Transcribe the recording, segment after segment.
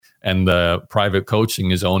And the private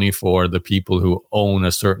coaching is only for the people who own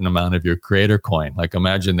a certain amount of your creator coin. Like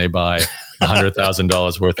imagine they buy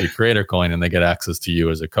 $100,000 worth of creator coin and they get access to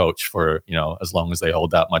you as a coach for, as long as they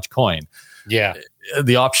hold that much coin. Yeah.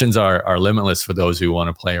 The options are limitless for those who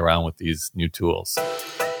want to play around with these new tools.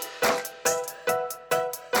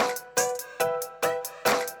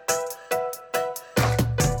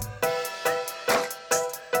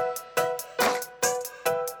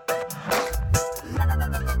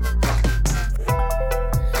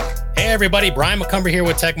 Hey everybody, Brian McCumber here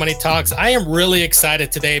with Tech Money Talks. I am really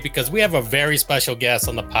excited today because we have a very special guest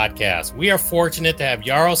on the podcast. We are fortunate to have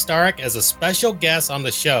Yaro Starak as a special guest on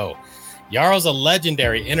the show. Yaro's a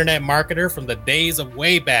legendary internet marketer from the days of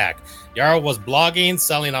way back. Yaro was blogging,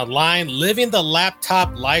 selling online, living the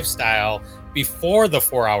laptop lifestyle before the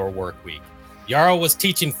 4-hour work week. Yaro was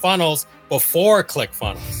teaching funnels before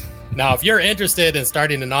ClickFunnels. Now, if you're interested in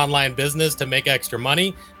starting an online business to make extra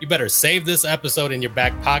money, you better save this episode in your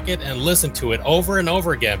back pocket and listen to it over and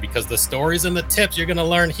over again, because the stories and the tips you're going to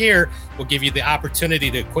learn here will give you the opportunity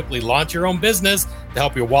to quickly launch your own business to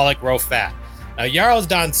help your wallet grow fat. Now, Yaro's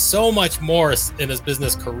done so much more in his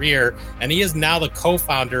business career, and he is now the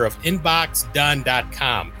co-founder of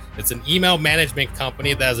InboxDone.com. It's an email management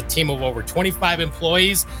company that has a team of over 25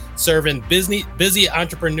 employees serving busy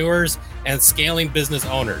entrepreneurs and scaling business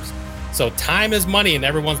owners. So time is money, and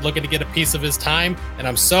everyone's looking to get a piece of his time. And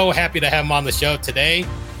I'm so happy to have him on the show today.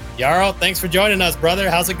 Yaro, thanks for joining us,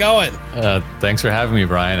 brother. How's it going? Thanks for having me,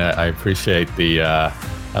 Brian. I appreciate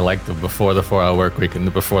I like the before the 4-hour work week and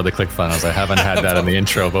the before the ClickFunnels. I haven't had that in the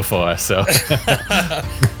intro before, so. I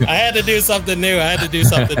had to do something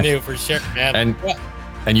new. For sure, man.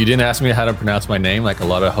 And you didn't ask me how to pronounce my name like a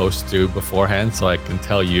lot of hosts do beforehand, so I can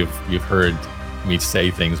tell you've heard me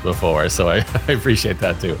say things before, so I appreciate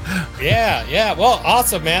that too. Yeah. Well,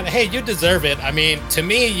 awesome, man. Hey, you deserve it. I mean, to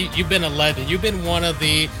me, you've been a legend. You've been one of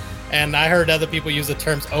the, and I heard other people use the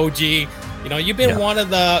terms OG. You've been one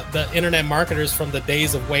of the internet marketers from the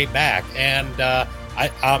days of way back, and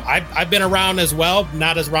I've been around as well,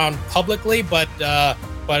 not as around publicly, but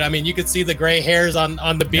I mean, you could see the gray hairs on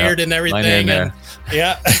the beard and everything. And,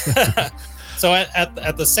 yeah. So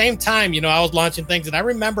at the same time, I was launching things, and I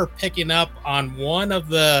remember picking up on one of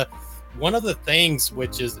the things,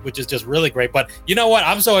 which is just really great. But you know what?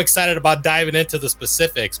 I'm so excited about diving into the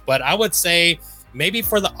specifics. But I would say maybe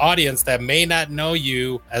for the audience that may not know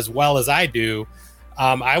you as well as I do,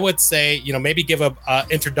 I would say, maybe give a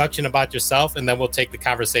introduction about yourself, and then we'll take the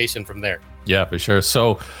conversation from there. Yeah, for sure.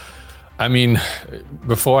 So, I mean,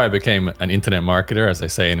 before I became an internet marketer, as I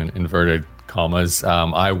say in inverted commas,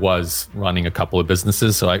 I was running a couple of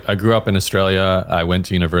businesses. So I grew up in Australia. I went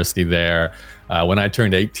to university there. When I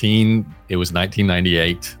turned 18, it was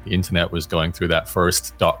 1998. The internet was going through that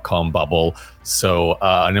first .com bubble. So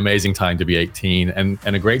an amazing time to be 18 and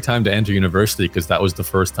a great time to enter university, because that was the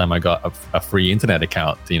first time I got a free internet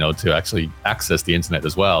account, to actually access the internet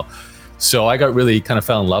as well. So I got really kind of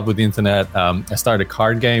fell in love with the internet. I started a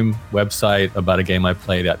card game website about a game I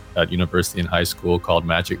played at university and high school called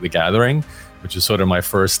Magic the Gathering, which is sort of my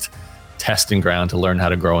first testing ground to learn how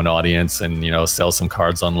to grow an audience and, sell some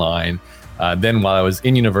cards online. Then while I was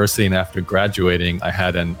in university and after graduating, I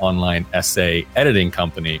had an online essay editing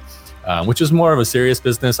company, which was more of a serious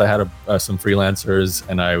business. I had some freelancers,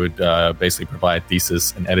 and I would basically provide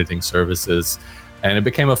thesis and editing services. And it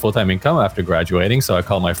became a full-time income after graduating. So I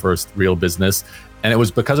called my first real business. And it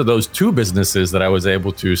was because of those two businesses that I was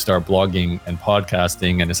able to start blogging and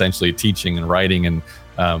podcasting and essentially teaching and writing and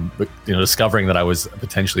discovering that I was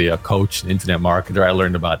potentially a coach, an internet marketer. I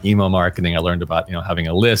learned about email marketing. I learned about having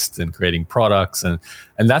a list and creating products. And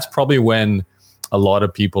that's probably when a lot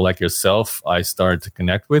of people like yourself I started to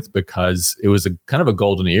connect with, because it was a kind of a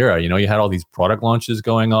golden era. You had all these product launches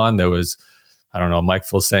going on. There was, I don't know, Mike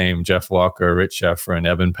Filsaime, Jeff Walker, Rich Sheffrin,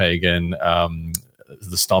 Evan Pagan, the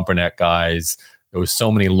StomperNet guys. There was so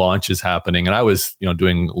many launches happening, and I was,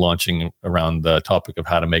 launching around the topic of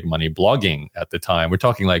how to make money blogging at the time. We're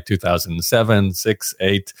talking like 2007, 6,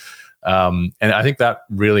 8. And I think that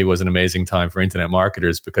really was an amazing time for internet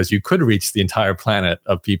marketers, because you could reach the entire planet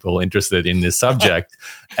of people interested in this subject,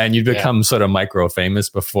 and you'd become sort of micro famous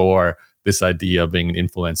before this idea of being an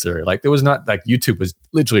influencer. Like, there was not, like, YouTube was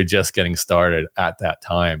literally just getting started at that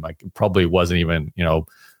time. Like, it probably wasn't even,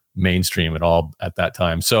 mainstream at all at that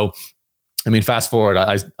time. So, I mean, fast forward,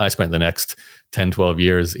 I spent the next 10, 12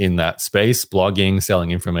 years in that space, blogging,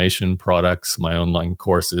 selling information, products, my online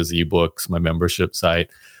courses, ebooks, my membership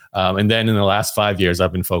site. And then in the last 5 years,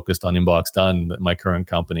 I've been focused on Inbox Done, my current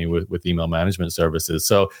company with email management services.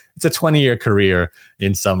 So it's a 20-year career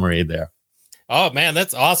in summary there. Oh man,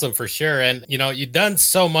 that's awesome for sure. And you've done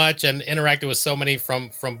so much and interacted with so many from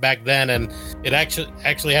back then, and it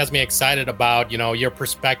actually has me excited about your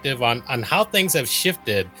perspective on how things have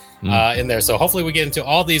shifted in there. So hopefully we get into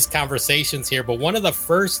all these conversations here. But one of the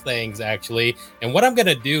first things actually, and what I'm going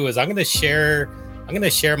to do is I'm going to share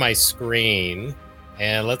my screen.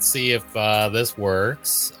 And let's see if this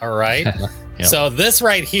works. All right. Yep. So this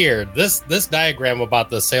right here, this diagram about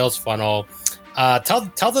the sales funnel,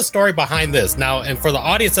 tell the story behind this now. And for the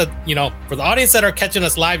audience that are catching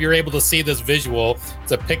us live, you're able to see this visual.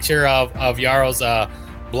 It's a picture of Yaro's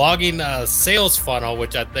blogging sales funnel,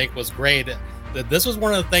 which I think was great. This was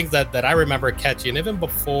one of the things that I remember catching even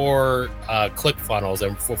before ClickFunnels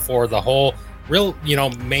and for the whole real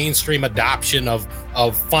mainstream adoption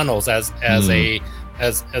of funnels as a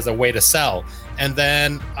way to sell. And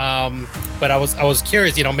then but I was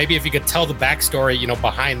curious, maybe if you could tell the backstory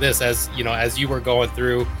behind this as you were going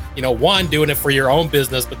through, one, doing it for your own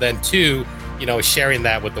business, but then two, sharing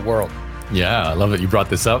that with the world. Yeah, I love that you brought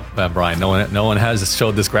this up, Brian. No one has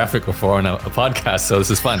showed this graphic before on a podcast, so this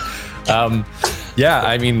is fun. Yeah,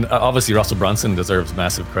 I mean, obviously Russell Brunson deserves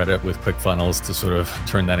massive credit with ClickFunnels to sort of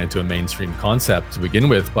turn that into a mainstream concept to begin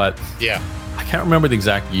with. But yeah, I can't remember the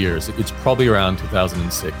exact years. It's probably around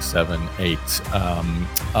 2006, 7, 8.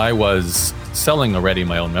 I was selling already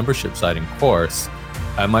my own membership site and course.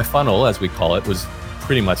 My funnel, as we call it, was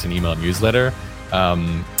pretty much an email newsletter.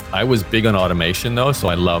 I was big on automation though, so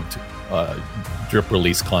I loved drip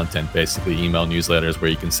release content, basically email newsletters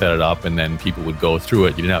where you can set it up and then people would go through it.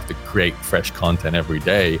 You didn't have to create fresh content every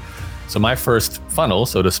day. So my first funnel,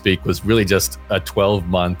 so to speak, was really just a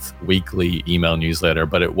 12-month weekly email newsletter,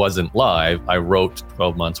 but it wasn't live. I wrote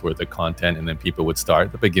 12 months worth of content and then people would start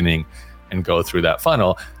at the beginning and go through that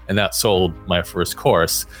funnel. And that sold my first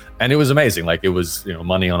course. And it was amazing. Like it was,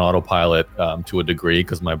 money on autopilot to a degree,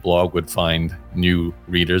 because my blog would find new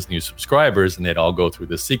readers, new subscribers, and they'd all go through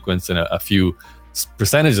this sequence, and a few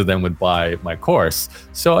percentage of them would buy my course.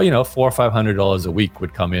 So, $400 or $500 a week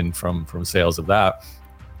would come in from sales of that.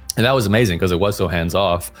 And that was amazing because it was so hands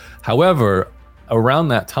off. However, around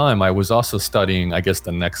that time, I was also studying, I guess,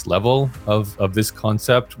 the next level of this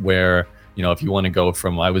concept where, if you want to go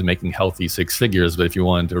from, I was making healthy six figures, but if you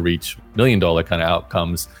wanted to reach $1 million kind of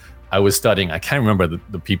outcomes, I was studying, I can't remember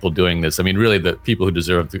the people doing this. I mean, really the people who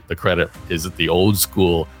deserve the credit is the old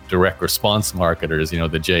school direct response marketers,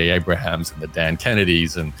 the Jay Abrahams and the Dan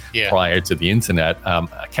Kennedys and prior to the internet. I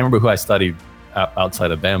can't remember who I studied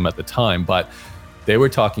outside of them at the time, but they were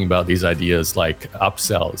talking about these ideas like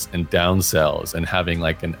upsells and downsells and having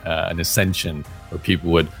like an ascension where people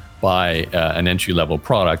would buy an entry-level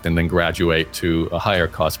product and then graduate to a higher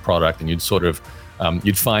cost product, and you'd sort of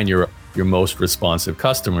you'd find your most responsive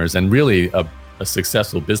customers. And really a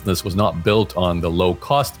successful business was not built on the low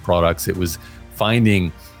cost products. It was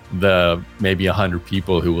finding the maybe 100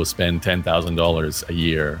 people who will spend $10,000 a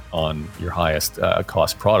year on your highest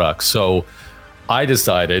cost products. So I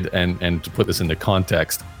decided, and to put this into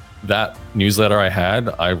context, that newsletter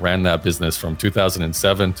I ran that business from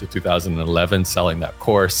 2007 to 2011, selling that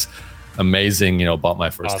course. Amazing, bought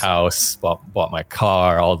my first house, bought my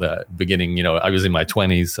car, all the beginning, I was in my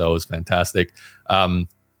 20s, so it was fantastic.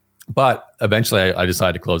 But eventually I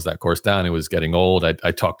decided to close that course down. It was getting old.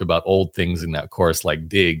 I talked about old things in that course like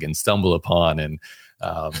Dig and Stumble Upon and,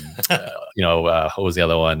 what was the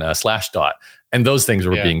other one? Slashdot. And those things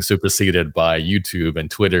were being superseded by YouTube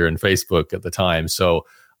and Twitter and Facebook at the time. So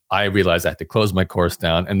I realized I had to close my course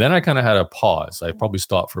down. And then I kind of had a pause. I probably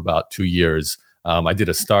stopped for about 2 years. I did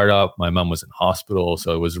a startup. My mom was in hospital,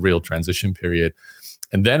 so it was a real transition period.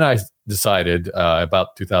 And then I decided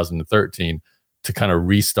about 2013 to kind of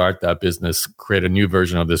restart that business, create a new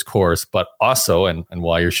version of this course. But also, and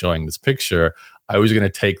while you're showing this picture, I was going to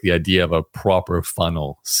take the idea of a proper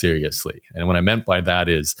funnel seriously. And what I meant by that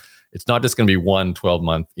is it's not just going to be one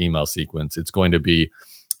 12-month email sequence. It's going to be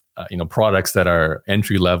products that are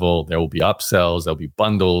entry level. There will be upsells, there'll be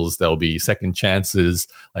bundles, there'll be second chances,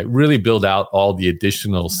 like really build out all the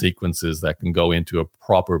additional sequences that can go into a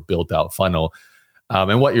proper built out funnel.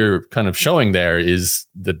 And what you're kind of showing there is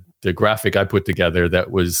the graphic I put together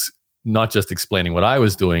that was not just explaining what I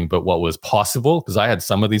was doing, but what was possible. Because I had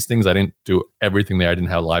some of these things, I didn't do everything there. I didn't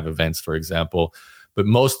have live events, for example. But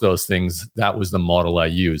most of those things, that was the model I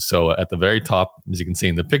used. So at the very top, as you can see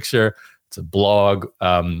in the picture, it's a blog.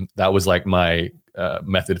 That was like my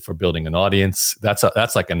method for building an audience. That's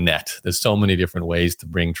like a net. There's so many different ways to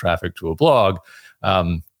bring traffic to a blog.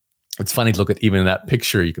 It's funny to look at even in that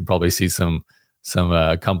picture. You can probably see some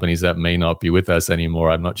companies that may not be with us anymore.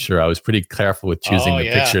 I'm not sure. I was pretty careful with choosing the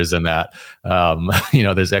pictures in that.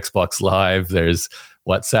 There's Xbox Live. There's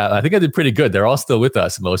WhatsApp. I think I did pretty good. They're all still with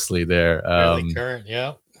us mostly there. Fairly current,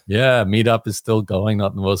 yeah. Yeah, Meetup is still going,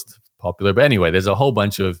 not the most popular. But anyway, there's a whole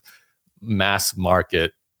bunch of mass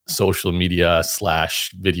market social media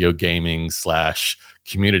 / video gaming /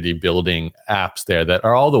 community building apps there that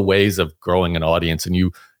are all the ways of growing an audience. And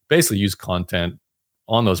you basically use content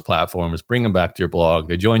on those platforms, bring them back to your blog,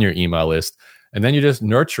 they join your email list, and then you're just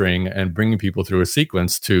nurturing and bringing people through a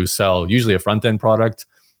sequence to sell usually a front-end product.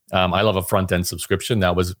 I love a front-end subscription.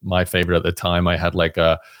 That was my favorite at the time. I had like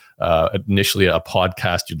initially a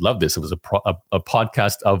podcast. You'd love this. It was a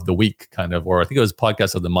podcast of the week kind of, or I think it was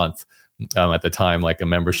podcast of the month at the time, like a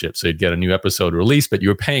membership. So you'd get a new episode released, but you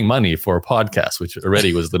were paying money for a podcast, which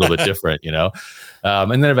already was a little bit different, you know?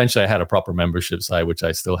 And then eventually I had a proper membership site, which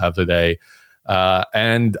I still have today.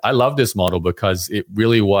 And I love this model because it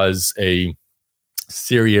really was a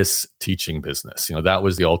serious teaching business. You know, that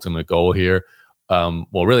was the ultimate goal here.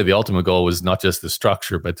 Well, really the ultimate goal was not just the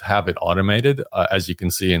structure, but to have it automated. As you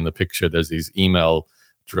can see in the picture, there's these email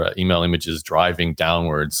images driving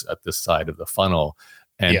downwards at the side of the funnel.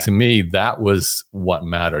 And to me, that was what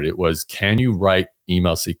mattered. It was, can you write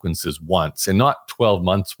email sequences once, and not 12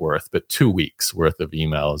 months worth, but 2 weeks worth of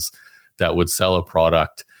emails that would sell a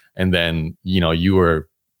product. And then, you know, you were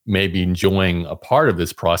maybe enjoying a part of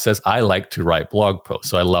this process. I like to write blog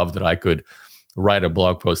posts. So I love that I could write a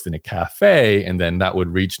blog post in a cafe, and then that would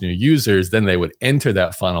reach new users. Then they would enter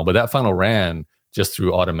that funnel, but that funnel ran just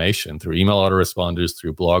through automation, through email autoresponders,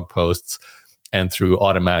 through blog posts, and through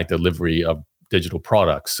automatic delivery of digital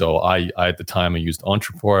products. So I at the time I used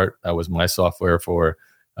Ontraport. That was my software for,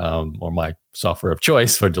 or my software of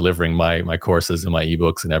choice for delivering my courses and my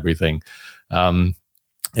ebooks and everything.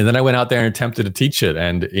 And then I went out there and attempted to teach it.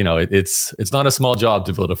 And you know, it's not a small job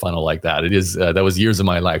to build a funnel like that. It is. That was years of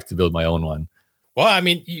my life to build my own one. Well, I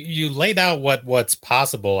mean, you laid out what's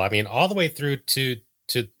possible. I mean, all the way through to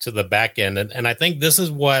the back end, and I think this is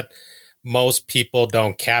what most people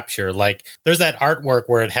don't capture. Like, there's that artwork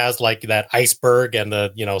where it has like that iceberg and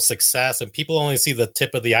the, you know, success, and people only see the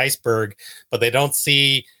tip of the iceberg, but they don't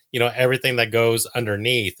see, you know, everything that goes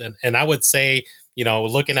underneath. And I would say, you know,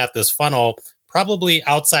 looking at this funnel, probably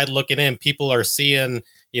outside looking in, people are seeing,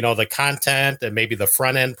 you know, the content and maybe the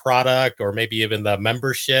front end product or maybe even the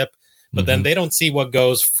membership, but then they don't see what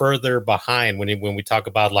goes further behind when we talk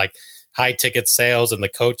about like high ticket sales and the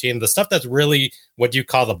coaching, the stuff that's really what you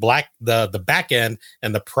call the back end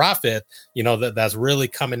and the profit, you know, that's really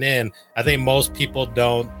coming in. I think most people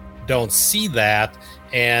don't see that,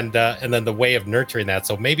 and then the way of nurturing that.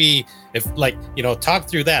 So maybe if, like, you know, talk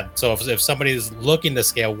through that. So if somebody's looking to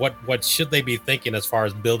scale, what should they be thinking as far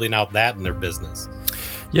as building out that in their business?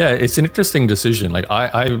 Yeah, it's an interesting decision. Like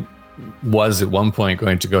I was at one point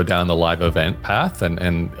going to go down the live event path,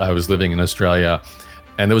 and I was living in Australia.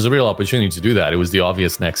 And there was a real opportunity to do that. It was the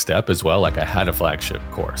obvious next step as well. Like, I had a flagship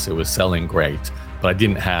course. It was selling great, but I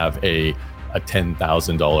didn't have a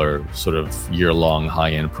 $10,000 sort of year-long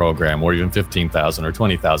high-end program, or even $15,000 or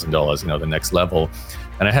 $20,000, you know, the next level.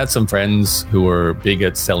 And I had some friends who were big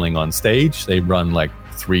at selling on stage. They'd run like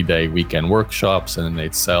 3-day weekend workshops, and then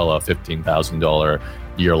they'd sell a $15,000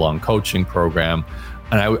 year-long coaching program.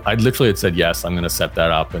 And I literally had said, yes, I'm going to set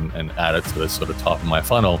that up and add it to the sort of top of my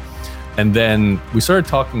funnel. And then we started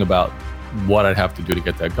talking about what I'd have to do to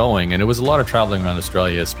get that going. And it was a lot of traveling around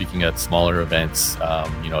Australia, speaking at smaller events,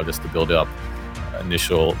 you know, just to build up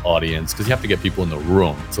initial audience, because you have to get people in the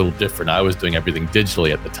room. It's a little different. I was doing everything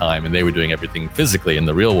digitally at the time, and they were doing everything physically in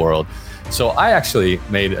the real world. So I actually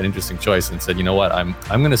made an interesting choice and said, you know what, I'm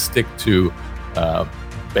going to stick to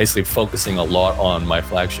basically focusing a lot on my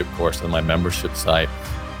flagship course and my membership site,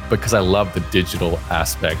 because I love the digital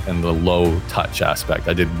aspect and the low touch aspect.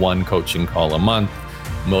 I did one coaching call a month.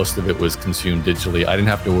 Most of it was consumed digitally. I didn't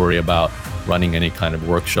have to worry about running any kind of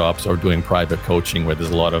workshops or doing private coaching where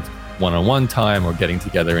there's a lot of one-on-one time or getting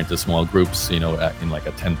together into small groups, you know, in like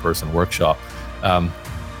a 10-person workshop.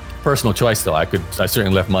 Personal choice though. I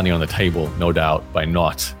certainly left money on the table, no doubt, by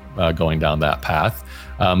not going down that path.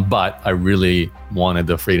 But I really wanted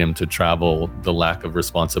the freedom to travel, the lack of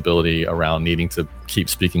responsibility around needing to keep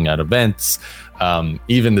speaking at events,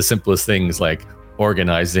 even the simplest things like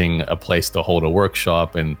organizing a place to hold a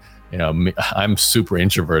workshop. And, you know, I'm super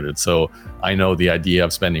introverted. So I know the idea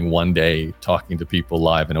of spending one day talking to people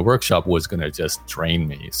live in a workshop was going to just drain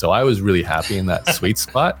me. So I was really happy in that sweet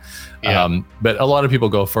spot. Yeah. But a lot of people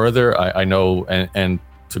go further. I know, and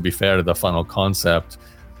to be fair to the funnel concept,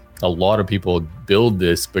 a lot of people build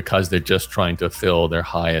this because they're just trying to fill their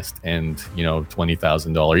highest end, you know,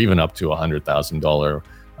 $20,000, even up to $100,000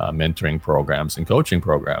 mentoring programs and coaching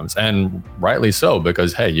programs. And rightly so,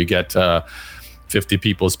 because, hey, you get 50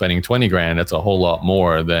 people spending 20 grand, that's a whole lot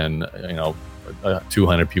more than,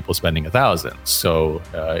 200 people spending 1,000. So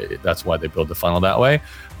that's why they build the funnel that way.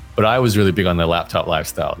 But I was really big on the laptop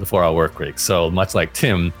lifestyle, the 4-hour work week. So much like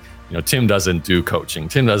Tim, Tim doesn't do coaching.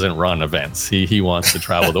 Tim doesn't run events. He wants to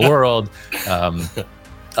travel the world.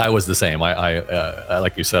 I was the same. I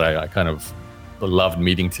like you said, I kind of loved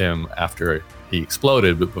meeting Tim after he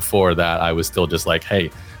exploded. But before that, I was still just like, hey,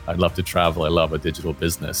 I'd love to travel. I love a digital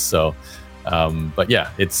business. So, but yeah,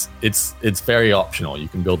 it's very optional. You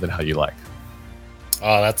can build it how you like.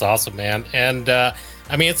 Oh, that's awesome, man. And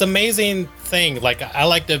I mean, it's an amazing thing. Like, I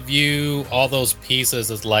like to view all those pieces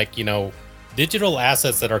as like, digital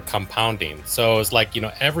assets that are compounding. So it's like,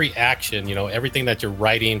 every action, everything that you're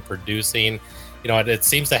writing, producing, it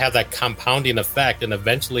seems to have that compounding effect. And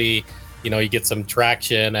eventually, you get some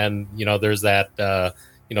traction and, there's that,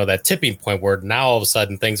 that tipping point where now all of a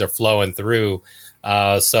sudden things are flowing through.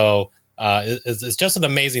 It's just an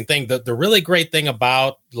amazing thing. The really great thing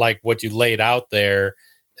about like what you laid out there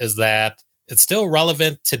is that it's still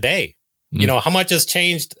relevant today. How much has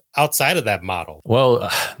changed outside of that model? Well,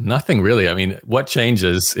 nothing really. I mean, what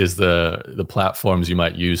changes is the platforms you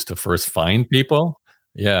might use to first find people.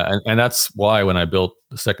 Yeah. And that's why when I built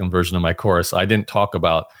the second version of my course, I didn't talk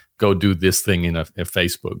about go do this thing in a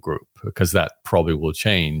Facebook group, because that probably will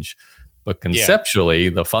change. But conceptually,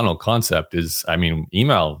 the funnel concept is,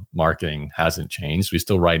 email marketing hasn't changed. We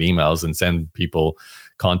still write emails and send people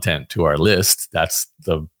content to our list. That's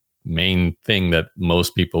the main thing that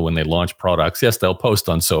most people, when they launch products, yes, they'll post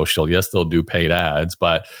on social. Yes, they'll do paid ads,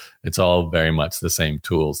 but it's all very much the same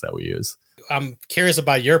tools that we use. I'm curious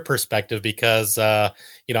about your perspective because,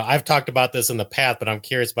 I've talked about this in the past, but I'm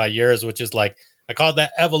curious about yours, which is like, I call it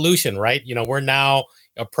that evolution, right? We're now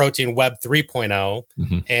approaching Web 3.0.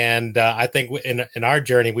 Mm-hmm. And I think in our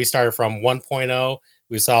journey, we started from 1.0.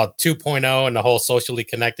 We saw 2.0 and the whole socially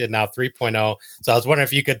connected, now 3.0. So I was wondering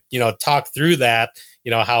if you could, talk through that,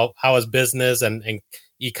 how has business and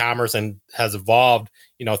e-commerce and has evolved,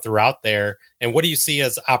 throughout there. And what do you see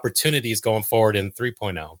as opportunities going forward in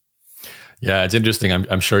 3.0? Yeah, it's interesting.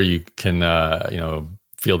 I'm sure you can,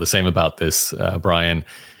 feel the same about this, Brian.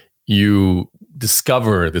 You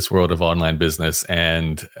discover this world of online business,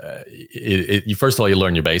 and you first of all, you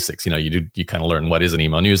learn your basics. You kind of learn what is an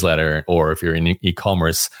email newsletter, or if you're in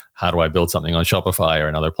e-commerce, how do I build something on Shopify or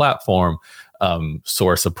another platform,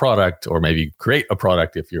 source a product, or maybe create a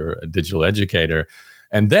product if you're a digital educator.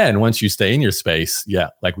 And then once you stay in your space,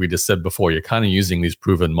 like we just said before, you're kind of using these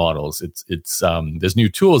proven models. It's there's new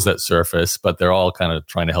tools that surface, but they're all kind of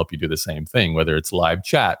trying to help you do the same thing, whether it's live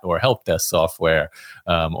chat or help desk software,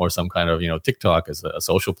 or some kind of, TikTok as a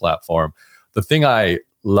social platform. The thing I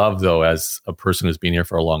love, though, as a person who's been here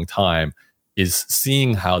for a long time, is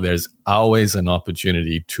seeing how there's always an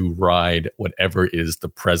opportunity to ride whatever is the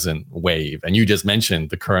present wave. And you just mentioned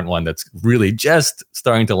the current one that's really just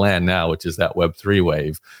starting to land now, which is that Web3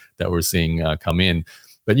 wave that we're seeing come in.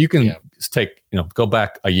 But you can take, go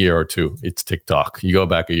back a year or two, it's TikTok. You go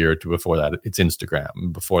back a year or two before that, it's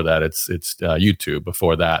Instagram. Before that, it's YouTube.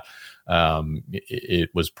 Before that, it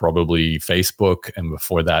was probably Facebook. And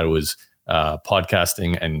before that, it was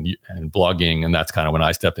podcasting and blogging, and that's kind of when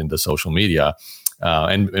I stepped into social media.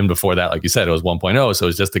 And before that, like you said, it was 1.0, so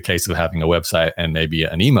it's just a case of having a website and maybe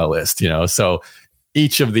an email list. So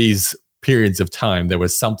each of these periods of time, there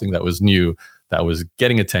was something that was new that was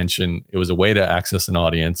getting attention. It was a way to access an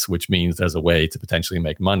audience, which means there's a way to potentially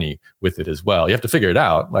make money with it as well. You have to figure it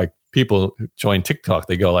out. Like, people who join TikTok,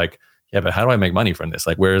 they go like, yeah, but how do I make money from this?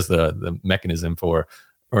 Like, where's the mechanism for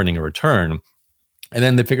earning a return? And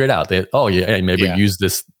then they figure it out. Maybe use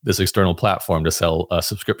this external platform to sell a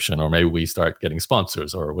subscription, or maybe we start getting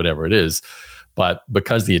sponsors or whatever it is. But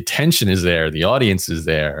because the attention is there, the audience is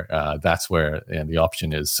there, that's where the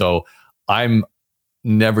option is. So I'm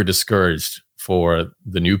never discouraged for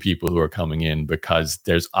the new people who are coming in, because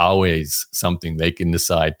there's always something they can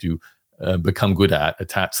decide to become good at,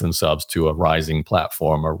 attach themselves to a rising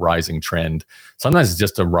platform, a rising trend. Sometimes it's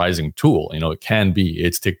just a rising tool. It can be,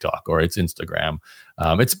 it's TikTok or it's Instagram.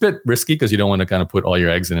 It's a bit risky because you don't want to kind of put all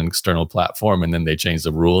your eggs in an external platform and then they change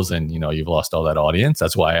the rules and, you've lost all that audience.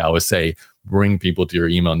 That's why I always say, bring people to your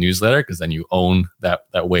email newsletter, because then you own that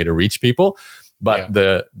way to reach people. But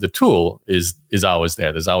the tool is always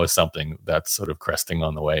there. There's always something that's sort of cresting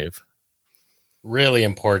on the wave. Really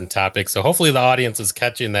important topic. So hopefully the audience is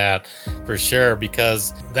catching that for sure,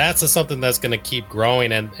 because that's something that's going to keep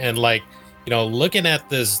growing. And like, looking at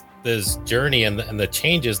this journey and the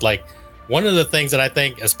changes, like one of the things that I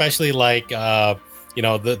think, especially like,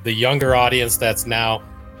 the younger audience that's now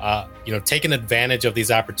taking advantage of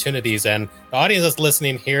these opportunities. And the audience that's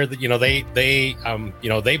listening here, that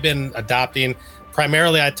they've been adopting.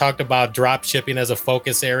 Primarily, I talked about drop shipping as a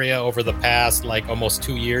focus area over the past like almost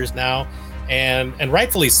 2 years now. And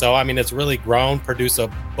rightfully so. I mean, it's really grown, produced a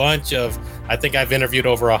bunch of, I think I've interviewed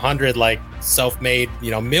over 100 like self-made,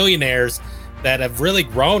 millionaires that have really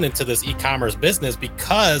grown into this e-commerce business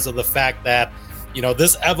because of the fact that,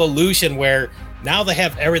 this evolution where now they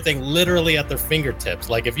have everything literally at their fingertips.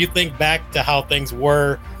 Like if you think back to how things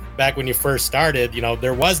were back when you first started,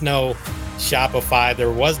 there was no Shopify,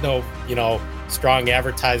 there was no, strong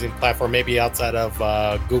advertising platform, maybe outside of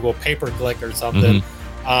Google pay-per-click or something.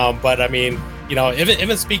 Mm-hmm. But I mean,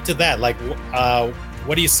 even speak to that. Like,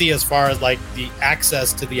 what do you see as far as like the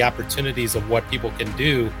access to the opportunities of what people can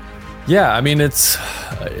do? Yeah, I mean, it's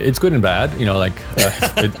good and bad.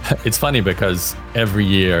 It's funny because every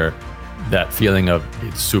year that feeling of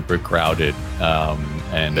it's super crowded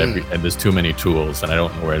and there's too many tools and I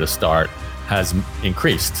don't know where to start has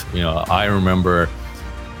increased. I remember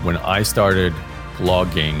when I started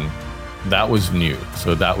blogging, that was new.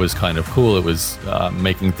 So that was kind of cool. It was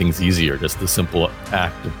making things easier. Just the simple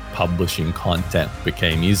act of publishing content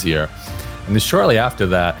became easier. And then shortly after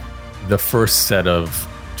that, the first set of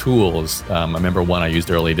tools, I remember one I used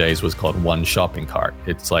early days was called One Shopping Cart.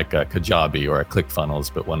 It's like a Kajabi or a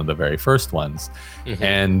ClickFunnels, but one of the very first ones. Mm-hmm.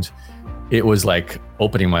 And it was like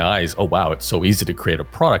opening my eyes. Oh, wow, it's so easy to create a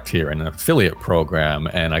product here and an affiliate program.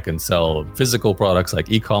 And I can sell physical products like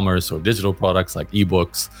e-commerce or digital products like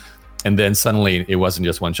ebooks. And then suddenly it wasn't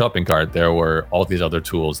just One Shopping Cart. There were all these other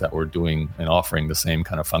tools that were doing and offering the same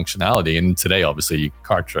kind of functionality. And today, obviously,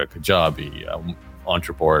 Kartra, Kajabi,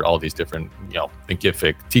 Entreport, all these different,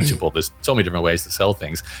 Thinkific, Teachable. There's so many different ways to sell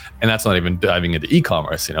things. And that's not even diving into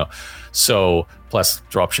e-commerce, So plus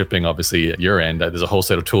drop shipping, obviously, at your end, there's a whole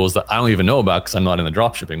set of tools that I don't even know about because I'm not in the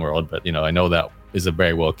drop shipping world. But, I know that is a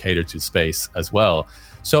very well catered to space as well.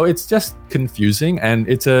 So it's just confusing. And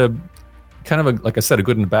it's a kind of like I said, a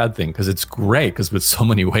good and a bad thing, because it's great because with so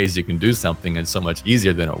many ways you can do something and so much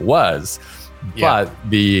easier than it was. Yeah.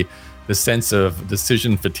 But the sense of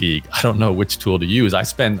decision fatigue, I don't know which tool to use. I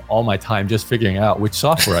spend all my time just figuring out which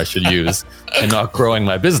software I should use and not growing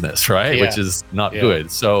my business, right? Yeah. Which is not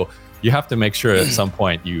good. So you have to make sure at some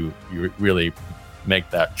point you really make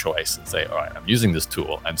that choice and say, all right, I'm using this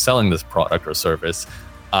tool. I'm selling this product or service.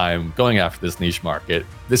 I'm going after this niche market.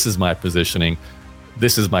 This is my positioning.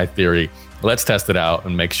 This is my theory. Let's test it out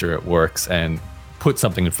and make sure it works and put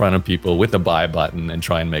something in front of people with a buy button and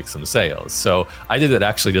try and make some sales. So I did it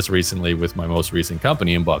actually just recently with my most recent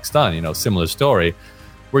company, Inbox Done. Similar story.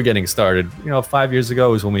 We're getting started, 5 years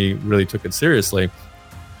ago is when we really took it seriously.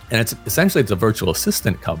 And it's essentially a virtual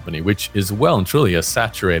assistant company, which is well and truly a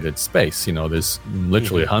saturated space. There's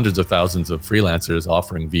literally hundreds of thousands of freelancers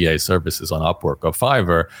offering VA services on Upwork or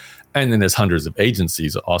Fiverr. And then there's hundreds of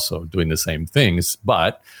agencies also doing the same things.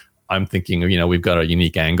 But I'm thinking, we've got a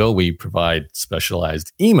unique angle. We provide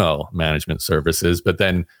specialized email management services, but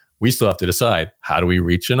then we still have to decide, how do we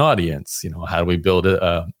reach an audience? How do we build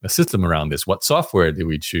a system around this? What software do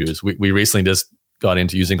we choose? We recently just got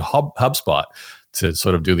into using HubSpot to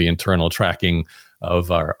sort of do the internal tracking of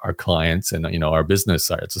our clients and, our business.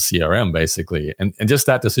 It's a CRM basically. And just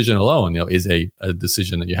that decision alone, is a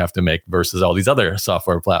decision that you have to make versus all these other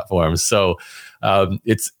software platforms. So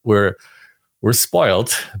we're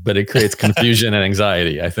spoiled, but it creates confusion and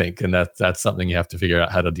anxiety, I think. And that's something you have to figure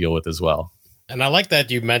out how to deal with as well. And I like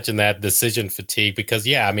that you mentioned that decision fatigue because,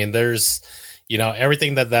 there's,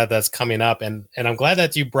 everything that's coming up. And I'm glad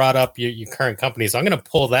that you brought up your current company. So I'm going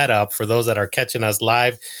to pull that up for those that are catching us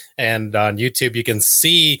live and on YouTube. You can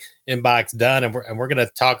see Inbox Done. And we're going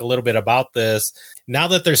to talk a little bit about this. Now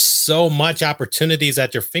that there's so much opportunities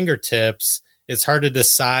at your fingertips, it's hard to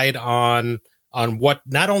decide on what,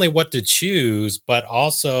 not only what to choose, but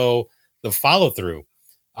also the follow through.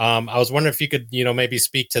 I was wondering if you could, maybe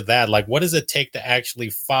speak to that. Like, what does it take to actually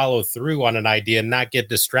follow through on an idea and not get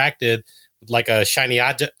distracted, like a shiny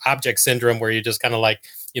object syndrome, where you're just kind of like,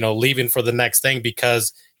 leaving for the next thing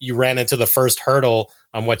because you ran into the first hurdle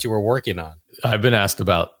on what you were working on? I've been asked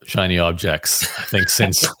about shiny objects, I think,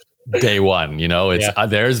 since day one.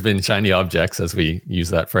 There's been shiny objects, as we use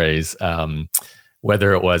that phrase.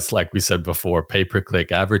 Whether it was, like we said before,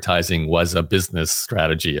 pay-per-click advertising was a business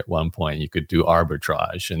strategy at one point. You could do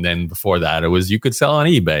arbitrage. And then before that, it was you could sell on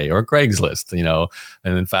eBay or Craigslist,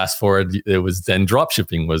 and then fast forward, it was then drop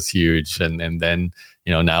shipping was huge. And then,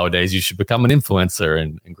 nowadays you should become an influencer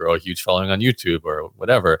and grow a huge following on YouTube or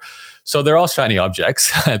whatever. So they're all shiny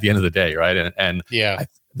objects at the end of the day, right? And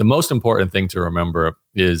the most important thing to remember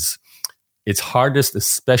is it's hardest,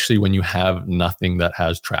 especially when you have nothing that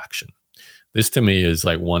has traction. This to me is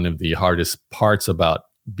like one of the hardest parts about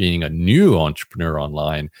being a new entrepreneur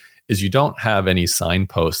online is you don't have any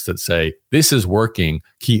signposts that say, this is working,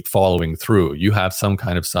 keep following through. You have some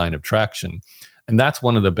kind of sign of traction. And that's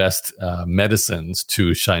one of the best medicines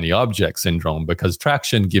to shiny object syndrome, because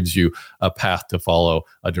traction gives you a path to follow,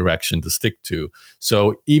 a direction to stick to.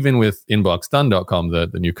 So even with inboxdone.com,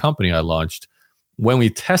 the new company I launched, when we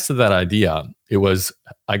tested that idea, it was,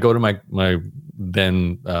 I go to my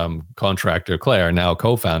then contractor, Claire, now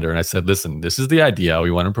co-founder, and I said, listen, this is the idea.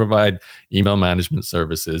 We want to provide email management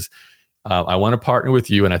services. I want to partner with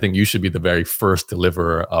you, and I think you should be the very first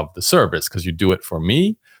deliverer of the service because you do it for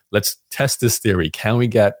me. Let's test this theory. Can we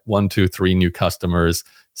get 1, 2, 3 new customers?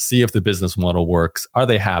 See if the business model works. Are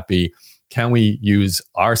they happy? Can we use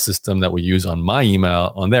our system that we use on my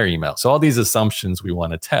email on their email? So all these assumptions we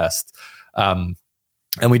want to test.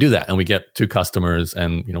 And we do that, and we get 2 customers,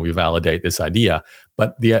 and we validate this idea.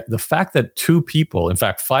 But the fact that 2 people, in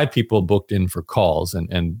fact, 5 people booked in for calls,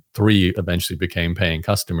 and 3 eventually became paying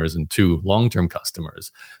customers, and 2 long-term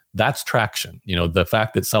customers, that's traction. The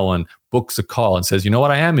fact that someone books a call and says, you know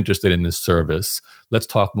what, I am interested in this service. Let's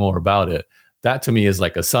talk more about it. That to me is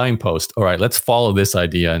like a signpost. All right, let's follow this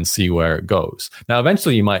idea and see where it goes. Now,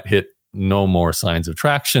 eventually you might hit no more signs of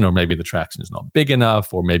traction, or maybe the traction is not big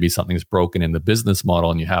enough, or maybe something's broken in the business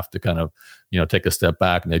model and you have to kind of, take a step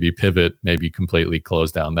back, maybe pivot, maybe completely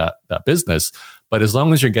close down that business. But as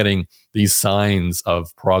long as you're getting these signs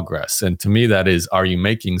of progress, and to me that is, are you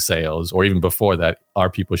making sales? Or even before that, are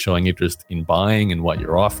people showing interest in buying and what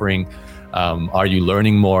you're offering? Are you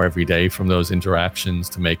learning more every day from those interactions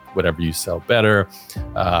to make whatever you sell better?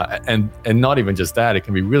 And not even just that, it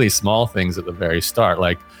can be really small things at the very start,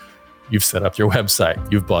 like you've set up your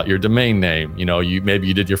website, you've bought your domain name, maybe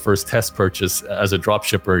you did your first test purchase as a drop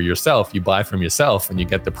shipper yourself, you buy from yourself and you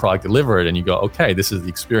get the product delivered and you go, okay, this is the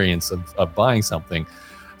experience of buying something.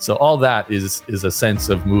 So all that is a sense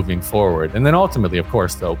of moving forward. And then ultimately, of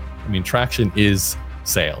course, though, traction is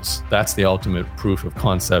sales. That's the ultimate proof of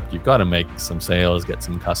concept. You've got to make some sales, get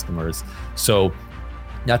some customers. So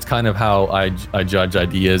that's kind of how I judge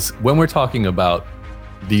ideas. When we're talking about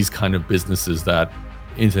these kind of businesses that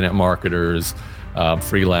internet marketers,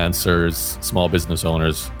 freelancers, small business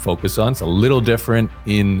owners focus on, it's a little different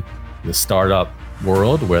in the startup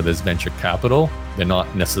world where there's venture capital. They're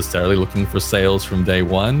not necessarily looking for sales from day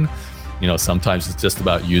one. Sometimes it's just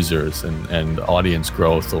about users and audience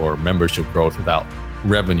growth or membership growth without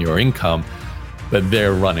revenue or income, but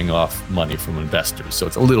they're running off money from investors. So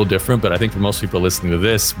it's a little different, but I think for most people listening to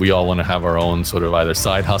this, we all want to have our own sort of either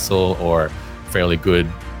side hustle or fairly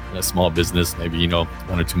good a small business, maybe $1 or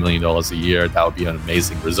 $2 million a year. That would be an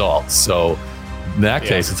amazing result. So in that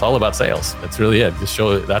case, it's all about sales. That's really it. Just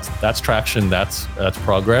show that's traction, that's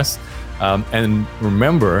progress. And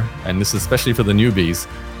remember, and this is especially for the newbies,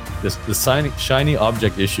 the shiny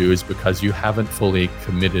object issue is because you haven't fully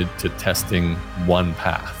committed to testing one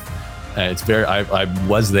path. And it's I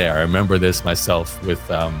was there. I remember this myself with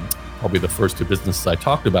probably the first 2 businesses I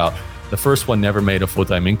talked about. The first one never made a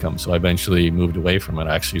full-time income, so I eventually moved away from it.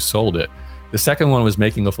 I actually sold it. The second one was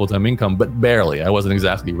making a full-time income, but barely. I wasn't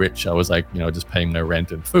exactly rich. I was like, just paying my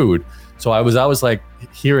rent and food. So I was like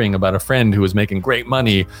hearing about a friend who was making great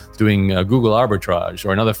money doing Google arbitrage,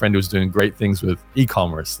 or another friend who was doing great things with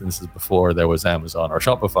e-commerce. This is before there was Amazon or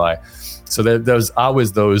Shopify. So there's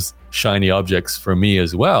always those shiny objects for me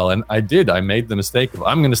as well. And I made the mistake of,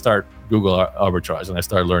 I'm going to start Google arbitrage, and I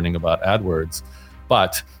started learning about AdWords.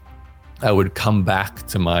 But I would come back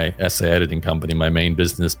to my essay editing company, my main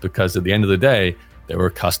business, because at the end of the day, there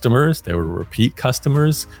were customers, there were repeat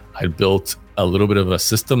customers. I built a little bit of a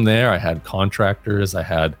system there. I had contractors, I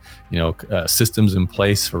had, systems in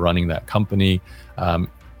place for running that company. And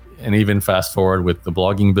even fast forward with the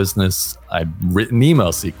blogging business, I've written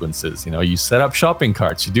email sequences. You set up shopping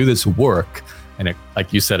carts, you do this work, and it,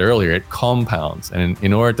 like you said earlier, it compounds. And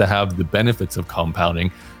in order to have the benefits of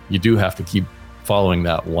compounding, you do have to keep following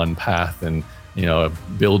that one path and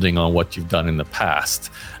building on what you've done in the past.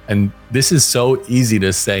 And this is so easy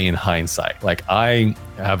to say in hindsight. Like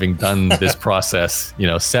having done this process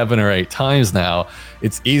 7 or 8 times now,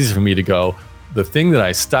 it's easy for me to go, the thing that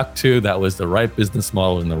I stuck to that was the right business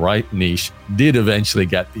model in the right niche did eventually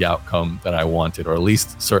get the outcome that I wanted, or at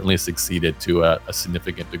least certainly succeeded to a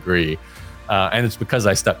significant degree. And it's because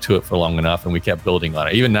I stuck to it for long enough and we kept building on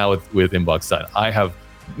it. Even now with Inbox Done, I have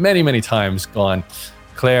many, many times gone,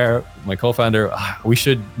 Claire, my co-founder, we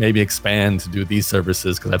should maybe expand to do these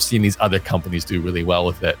services because I've seen these other companies do really well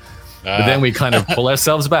with it. But then we kind of pull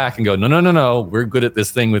ourselves back and go, no, we're good at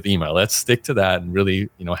this thing with email. Let's stick to that and really,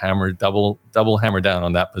 double hammer down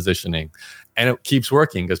on that positioning. And it keeps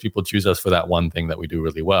working because people choose us for that one thing that we do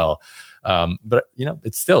really well. But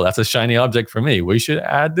it's still, that's a shiny object for me. We should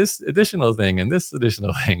add this additional thing and this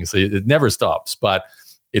additional thing. So it never stops, but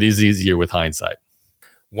it is easier with hindsight.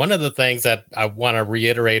 One of the things that I want to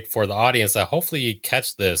reiterate for the audience, that hopefully you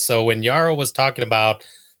catch this. So when Yaro was talking about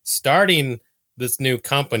starting this new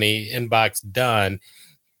company, Inbox Done,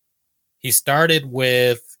 he started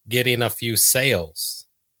with getting a few sales.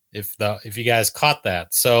 If you guys caught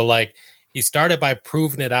that. So like he started by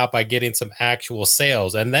proving it out by getting some actual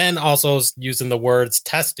sales, and then also using the words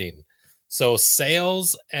testing. So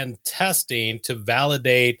sales and testing to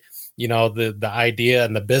validate the idea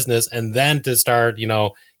and the business, and then to start,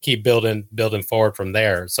 keep building forward from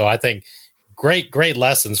there. So I think great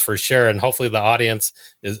lessons for sure. And hopefully the audience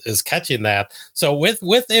is catching that. So with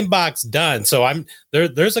Inbox Done, so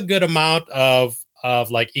there's a good amount of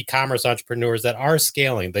like e-commerce entrepreneurs that are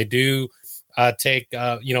scaling. They do take,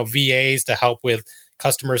 VAs to help with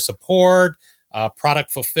customer support,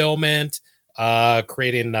 product fulfillment,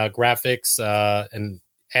 creating graphics and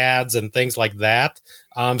ads and things like that.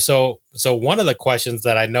 So one of the questions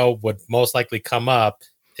that I know would most likely come up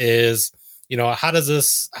is, how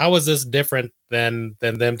is this different than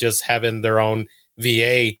them just having their own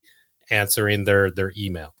VA answering their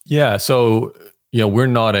email? Yeah. So, we're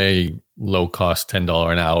not a low cost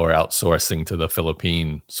 $10 an hour outsourcing to the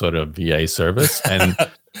Philippine sort of VA service, and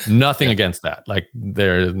nothing against that. Like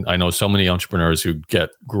I know so many entrepreneurs who get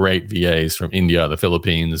great VAs from India, the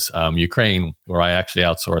Philippines, Ukraine, where I actually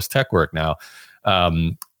outsource tech work now.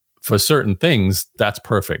 For certain things, that's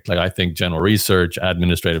perfect. Like I think general research,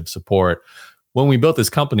 administrative support. When we built this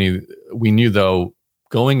company, we knew though,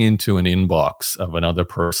 going into an inbox of another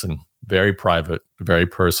person, very private, very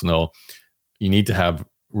personal, you need to have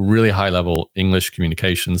really high level English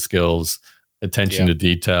communication skills, attention to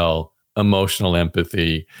detail, emotional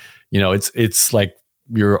empathy. It's like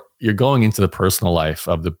you're going into the personal life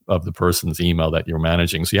of the person's email that you're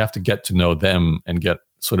managing. So you have to get to know them and get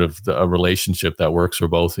sort of a relationship that works for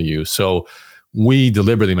both of you. So we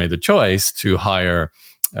deliberately made the choice to hire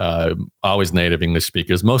always native English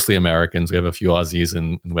speakers, mostly Americans. We have a few Aussies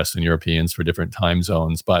and Western Europeans for different time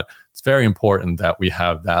zones, but it's very important that we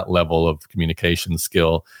have that level of communication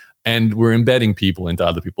skill, and we're embedding people into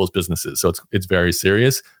other people's businesses. So it's very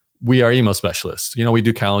serious. We are email specialists. We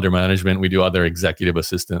do calendar management. We do other executive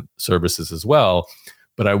assistant services as well,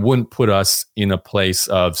 but I wouldn't put us in a place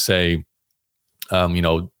of, say,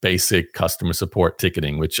 basic customer support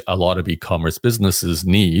ticketing, which a lot of e-commerce businesses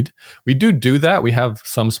need. We do that. We have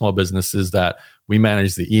some small businesses that we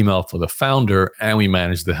manage the email for the founder and we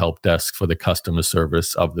manage the help desk for the customer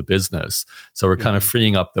service of the business. So we're kind of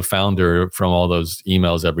freeing up the founder from all those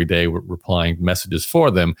emails every day. We're replying messages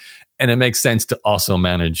for them. And it makes sense to also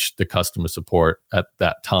manage the customer support at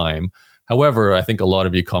that time. However, I think a lot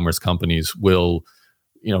of e-commerce companies will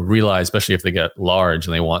realize, especially if they get large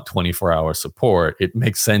and they want 24-hour support, it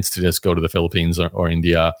makes sense to just go to the Philippines or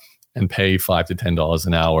India and pay $5 to $10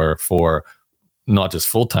 an hour for not just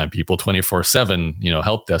full-time people, 24/7,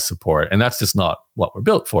 help desk support. And that's just not what we're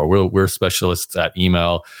built for. We're specialists at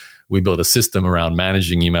email. We build a system around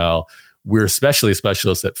managing email. We're especially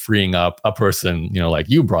specialists at freeing up a person, like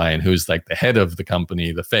you, Brian, who's like the head of the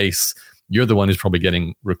company, the face. You're the one who's probably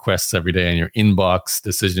getting requests every day in your inbox,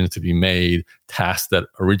 decisions to be made, tasks that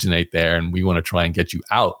originate there. And we want to try and get you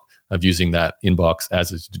out of using that inbox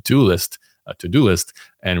as a to-do list,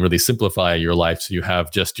 and really simplify your life so you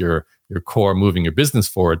have just your core moving your business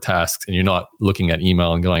forward tasks, and you're not looking at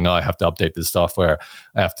email and going, I have to update this software,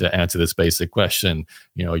 I have to answer this basic question.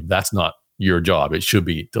 That's not your job. It should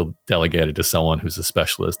be delegated to someone who's a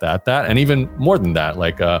specialist at that. And even more than that,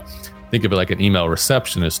 like think of it like an email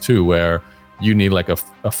receptionist too, where you need like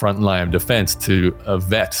a front line of defense to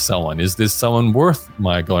vet someone. Is this someone worth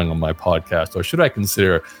my going on my podcast, or should I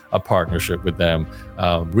consider a partnership with them?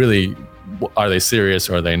 Really, are they serious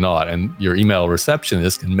or are they not? And your email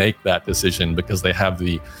receptionist can make that decision because they have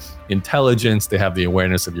the intelligence, they have the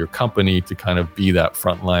awareness of your company to kind of be that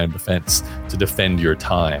front line of defense to defend your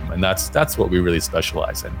time. And that's what we really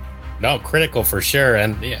specialize in. No, critical for sure.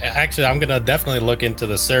 And actually, I'm going to definitely look into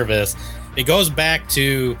the service. It goes back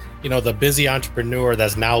to, the busy entrepreneur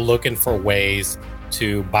that's now looking for ways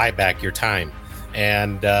to buy back your time.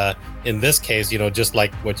 And in this case, just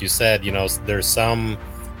like what you said, there's some,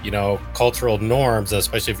 cultural norms,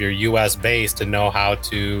 especially if you're US based, to know how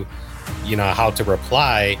to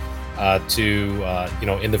reply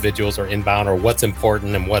to individuals or inbound, or what's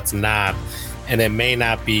important and what's not. and it may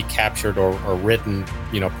not be captured or written,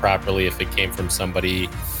 properly if it came from somebody,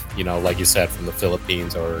 like you said, from the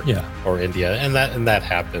Philippines or India, and that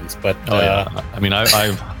happens. But I mean, I've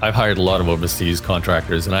hired a lot of overseas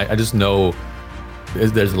contractors, and I just know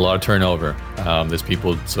there's a lot of turnover. There's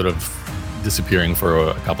people sort of disappearing for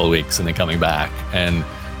a couple of weeks and then coming back, and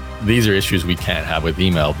these are issues we can't have with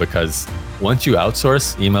email, because once you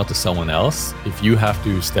outsource email to someone else, if you have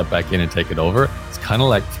to step back in and take it over, it's kind of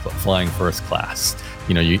like flying first class.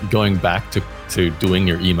 You going back to doing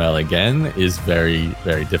your email again is very,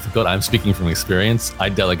 very difficult. I'm speaking from experience. I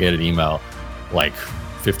delegated email like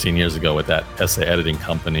 15 years ago with that essay editing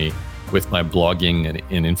company. With my blogging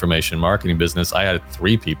and information marketing business, I had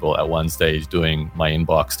 3 people at one stage doing my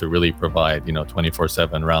inbox to really provide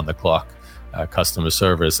 24/7 round the clock customer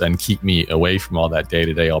service and keep me away from all that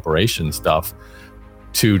day-to-day operation stuff.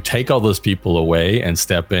 To take all those people away and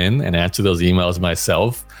step in and answer those emails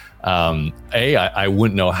myself, I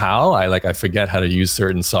wouldn't know how. I forget how to use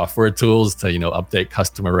certain software tools to update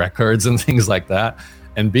customer records and things like that.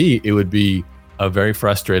 And B, it would be a very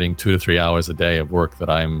frustrating 2 to 3 hours a day of work that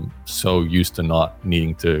I'm so used to not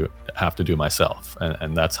needing to have to do myself,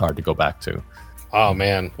 and that's hard to go back to. Oh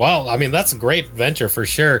man, well, I mean, that's a great venture for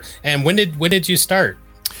sure. And when did you start?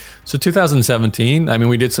 So 2017. I mean,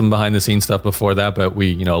 we did some behind the scenes stuff before that, but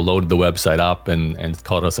we loaded the website up and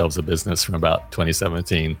called ourselves a business from about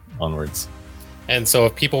 2017 onwards. And so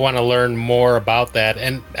if people want to learn more about that,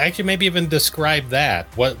 and actually maybe even describe that,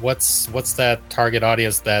 what's that target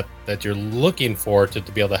audience that you're looking for to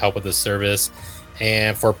be able to help with this service,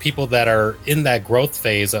 and for people that are in that growth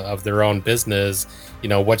phase of their own business,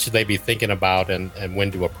 what should they be thinking about and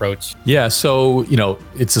when to approach? Yeah, so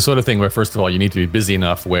it's the sort of thing where, first of all, you need to be busy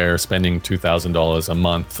enough where spending $2,000 a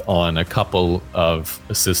month on a couple of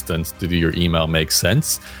assistants to do your email makes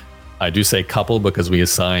sense. I do say couple because we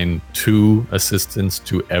assign 2 assistants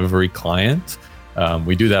to every client.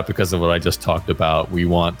 We do that because of what I just talked about. We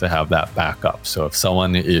want to have that backup. So if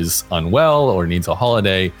someone is unwell or needs a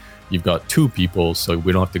holiday, you've got 2 people, so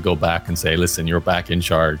we don't have to go back and say, listen, you're back in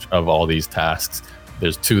charge of all these tasks.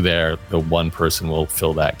 There's 2 there. The one person will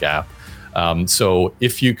fill that gap. So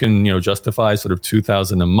if you can, justify sort of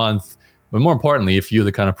 $2,000 a month, but more importantly, if you're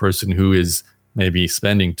the kind of person who is maybe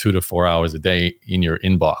spending 2 to 4 hours a day in your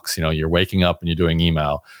inbox, you're waking up and you're doing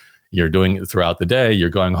email, you're doing it throughout the day, you're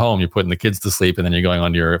going home, you're putting the kids to sleep, and then you're going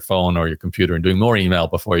onto your phone or your computer and doing more email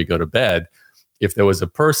before you go to bed. If there was a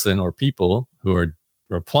person or people who are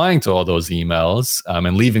replying to all those emails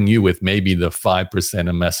and leaving you with maybe the 5%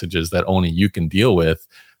 of messages that only you can deal with,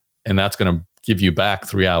 and that's going to give you back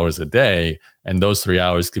 3 hours a day, and those 3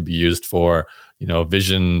 hours could be used for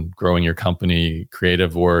vision, growing your company,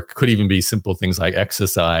 creative work, could even be simple things like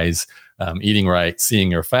exercise, eating right,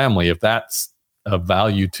 seeing your family. If that's of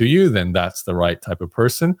value to you, then that's the right type of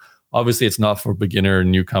person. Obviously, it's not for beginner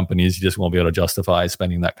new companies. You just won't be able to justify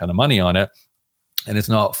spending that kind of money on it. And it's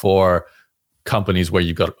not for companies where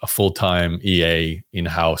you've got a full-time EA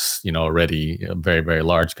in-house, already, very, very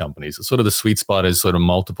large companies. Sort of the sweet spot is sort of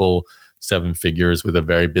multiple 7 figures with a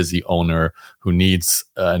very busy owner who needs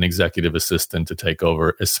an executive assistant to take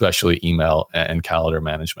over, especially email and calendar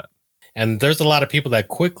management. And there's a lot of people that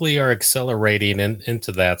quickly are accelerating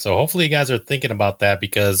into that. So hopefully you guys are thinking about that,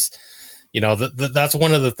 because, that's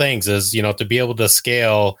one of the things is, to be able to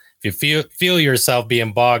scale, if you feel yourself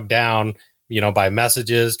being bogged down, by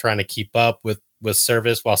messages, trying to keep up with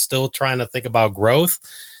service while still trying to think about growth,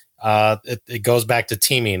 it goes back to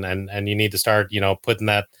teaming, and you need to start,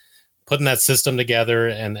 putting that system together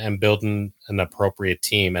and building an appropriate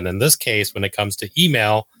team. And in this case, when it comes to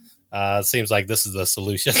email, it seems like this is the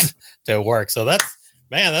solution to work. So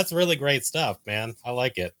that's really great stuff, man. I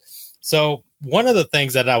like it. So one of the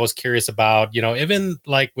things that I was curious about, even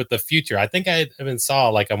like with the future, I think I even saw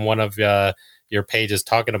like on one of your pages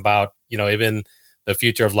talking about, even the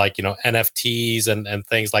future of like, NFTs and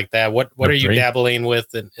things like that. What are you dabbling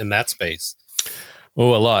with in that space?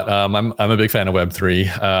 Oh, a lot. I'm a big fan of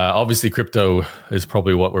Web3. Obviously, crypto is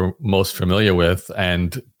probably what we're most familiar with,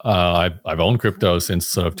 and I've owned crypto since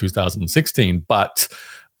sort of 2016. But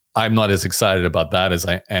I'm not as excited about that as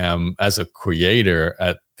I am as a creator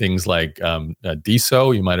at things like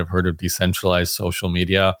DeSo. You might have heard of decentralized social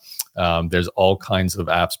media. There's all kinds of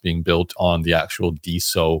apps being built on the actual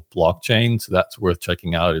DeSo blockchain, so that's worth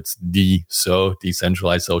checking out. It's DeSo,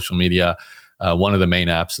 decentralized social media. One of the main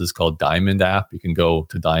apps is called Diamond App. You can go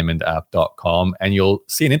to diamondapp.com and you'll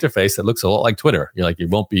see an interface that looks a lot like Twitter. It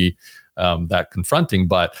won't be that confronting,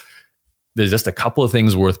 but there's just a couple of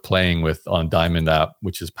things worth playing with on Diamond App,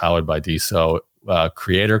 which is powered by DeSo.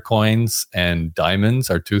 creator coins and diamonds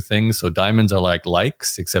are two things. So diamonds are like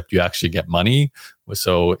likes, except you actually get money.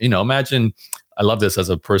 So, imagine, I love this as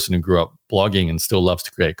a person who grew up blogging and still loves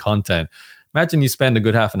to create content. Imagine you spend a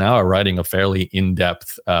good half an hour writing a fairly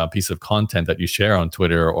in-depth piece of content that you share on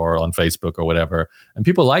Twitter or on Facebook or whatever, and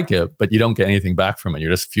people like it, but you don't get anything back from it.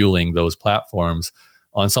 You're just fueling those platforms.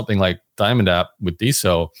 On something like Diamond App with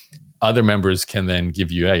Diso, other members can then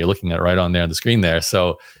give you, you're looking at it right on there on the screen there.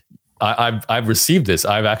 So I've received this.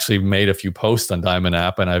 I've actually made a few posts on Diamond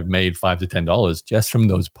App, and I've made $5 to $10 just from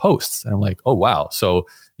those posts. And I'm like, oh, wow. So,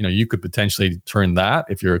 you could potentially turn that,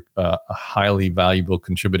 if you're a highly valuable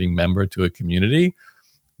contributing member to a community,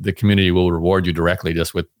 the community will reward you directly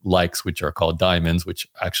just with likes, which are called diamonds, which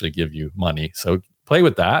actually give you money. So play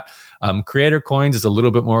with that. Creator coins is a little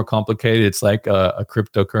bit more complicated. It's like a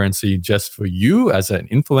cryptocurrency just for you as an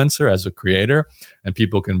influencer, as a creator, and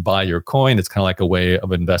people can buy your coin. It's kind of like a way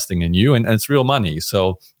of investing in you, and it's real money.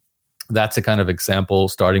 So that's a kind of example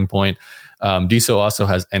starting point. Diso also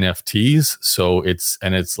has NFTs, so it's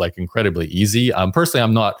like incredibly easy. Personally,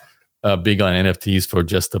 I'm not big on NFTs for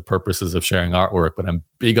just the purposes of sharing artwork, but I'm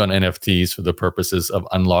big on NFTs for the purposes of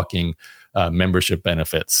unlocking membership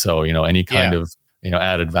benefits. So any kind of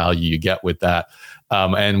added value you get with that.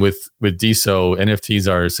 And with Diso,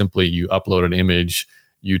 NFTs are simply you upload an image,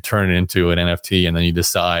 you turn it into an NFT, and then you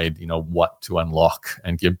decide, what to unlock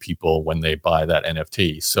and give people when they buy that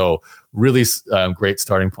NFT. So really great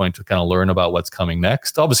starting point to kind of learn about what's coming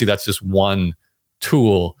next. Obviously, that's just one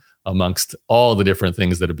tool amongst all the different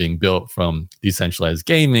things that are being built, from decentralized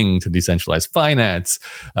gaming to decentralized finance.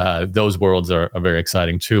 Those worlds are very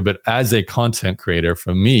exciting too. But as a content creator,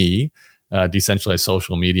 for me, decentralized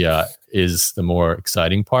social media is the more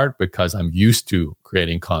exciting part, because I'm used to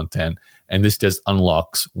creating content, and this just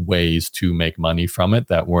unlocks ways to make money from it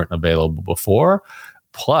that weren't available before.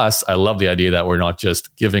 Plus, I love the idea that we're not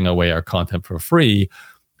just giving away our content for free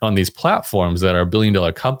on these platforms that are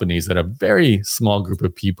billion-dollar companies that a very small group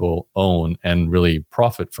of people own and really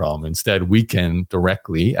profit from. Instead, we can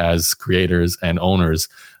directly, as creators and owners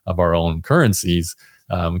of our own currencies,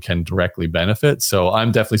 can directly benefit. So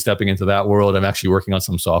I'm definitely stepping into that world. I'm actually working on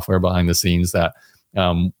some software behind the scenes that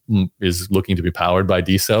is looking to be powered by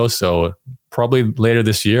Diso. So probably later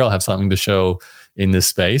this year, I'll have something to show in this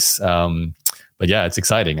space. But yeah, it's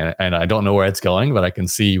exciting. And I don't know where it's going, but I can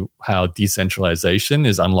see how decentralization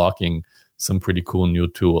is unlocking some pretty cool new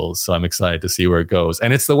tools. So I'm excited to see where it goes.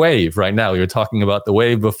 And it's the wave right now. We were talking about the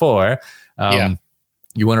wave before.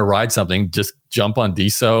 You want to ride something, just jump on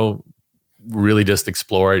Diso, really just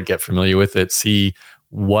explore it, get familiar with it, see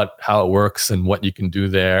how it works and what you can do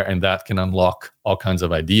there. And that can unlock all kinds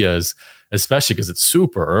of ideas, especially because it's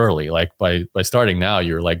super early. Like by starting now,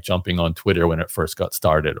 you're like jumping on Twitter when it first got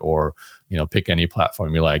started, or, pick any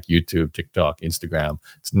platform you like, YouTube, TikTok, Instagram.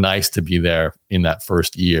 It's nice to be there in that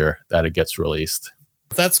first year that it gets released.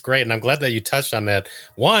 That's great. And I'm glad that you touched on that.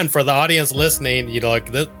 One, for the audience listening,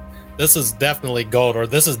 this is definitely gold, or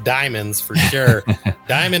this is diamonds for sure.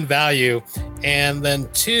 Diamond value. And then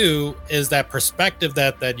two is that perspective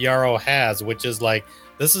that Yaro has, which is like,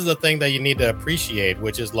 this is the thing that you need to appreciate,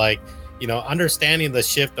 which is like, understanding the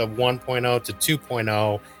shift of 1.0 to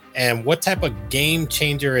 2.0 and what type of game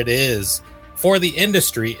changer it is for the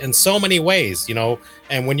industry in so many ways,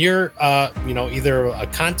 and when you're, either a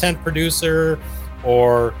content producer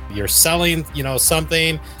or you're selling,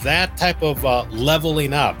 something, that type of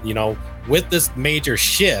leveling up, with this major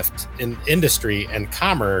shift in industry and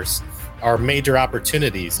commerce are major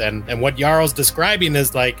opportunities. And what Yaro's describing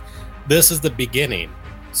is like, this is the beginning.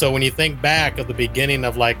 So when you think back of the beginning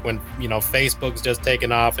of like when, Facebook's just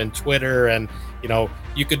taken off and Twitter and,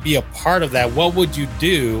 you could be a part of that, what would you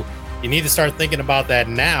do? You need to start thinking about that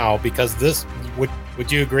now, because this,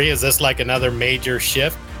 would you agree? Is this like another major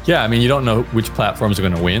shift? Yeah, I mean, you don't know which platforms are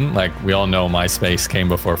going to win. Like, we all know MySpace came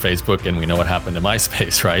before Facebook, and we know what happened to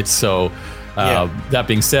MySpace, right? So that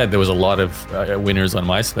being said, there was a lot of winners on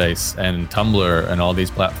MySpace and Tumblr and all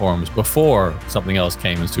these platforms before something else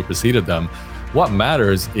came and superseded them. What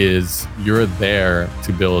matters is you're there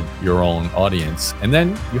to build your own audience, and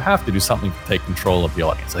then you have to do something to take control of the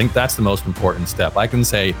audience. I think that's the most important step. I can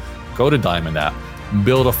say, go to Diamond App,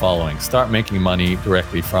 build a following, start making money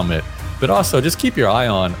directly from it. But also just keep your eye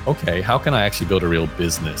on, okay, how can I actually build a real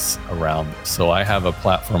business around this? So I have a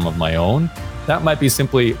platform of my own. That might be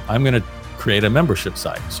simply, I'm going to create a membership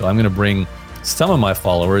site. So I'm going to bring some of my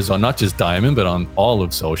followers on not just Diamond, but on all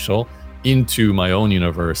of social, into my own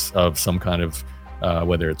universe of some kind of,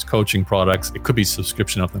 whether it's coaching products, it could be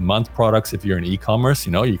subscription of the month products. If you're in e-commerce,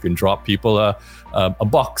 you can drop people a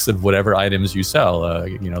box of whatever items you sell.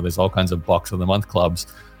 There's all kinds of box of the month clubs.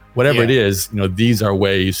 whatever it is, these are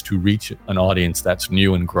ways to reach an audience that's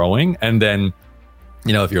new and growing. And then,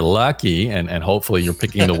 if you're lucky and hopefully you're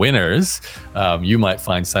picking the winners, you might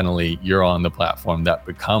find suddenly you're on the platform that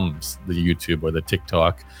becomes the YouTube or the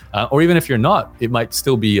TikTok. Or even if you're not, it might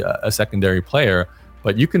still be a secondary player,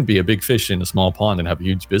 but you can be a big fish in a small pond and have a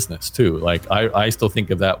huge business too. Like I still think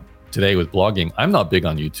of that today with blogging. I'm not big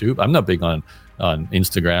on YouTube. I'm not big on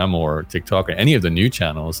Instagram or TikTok or any of the new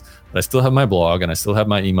channels, but I still have my blog and I still have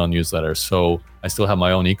my email newsletter. So I still have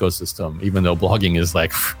my own ecosystem, even though blogging is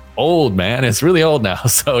like old, man. It's really old now.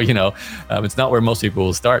 So, it's not where most people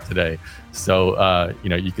will start today. So,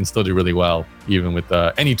 you can still do really well, even with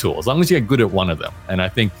any tool, as long as you get good at one of them. And I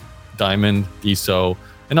think Diamond, DeSo,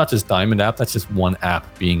 and not just Diamond app, that's just one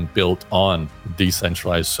app being built on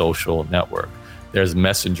decentralized social network. There's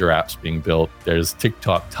messenger apps being built. There's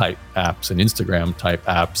TikTok type apps and Instagram type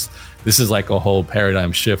apps. This is like a whole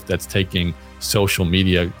paradigm shift that's taking social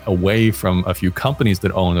media away from a few companies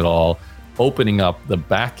that own it all, opening up the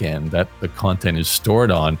back end that the content is stored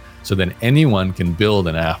on, so then anyone can build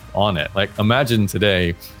an app on it. Like imagine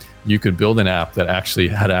today, you could build an app that actually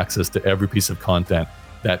had access to every piece of content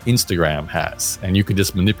that Instagram has, and you could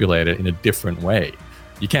just manipulate it in a different way.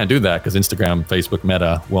 You can't do that because Instagram, Facebook,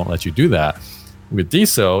 Meta won't let you do that. With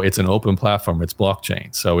DeSo, it's an open platform. It's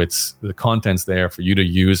blockchain. So it's the content's there for you to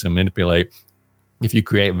use and manipulate. If you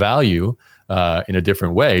create value in a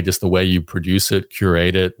different way, just the way you produce it,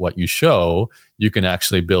 curate it, what you show, you can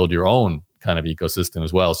actually build your own kind of ecosystem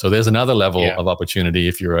as well. So there's another level of opportunity.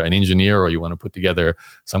 If you're an engineer or you want to put together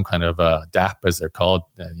some kind of DApp, as they're called,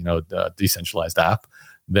 the decentralized app,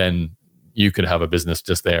 then you could have a business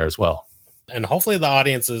just there as well. And hopefully the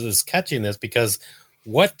audience is catching this, because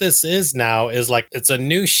what this is now is like, it's a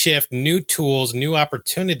new shift, new tools, new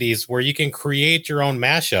opportunities where you can create your own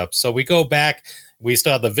mashup. So we go back, we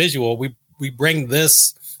still have the visual, we bring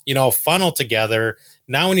this, funnel together.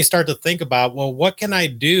 Now, when you start to think about, well, what can I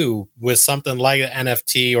do with something like an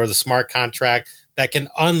NFT or the smart contract that can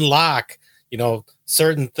unlock,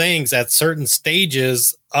 certain things at certain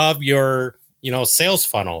stages of your, sales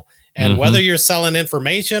funnel? And whether you're selling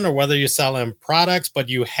information or whether you're selling products, but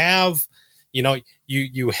you have,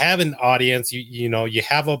 you have an audience, you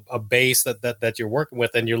have a base that you're working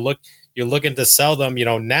with, and you're looking to sell them,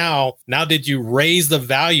 now did you raise the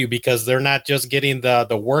value, because they're not just getting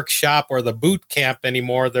the workshop or the boot camp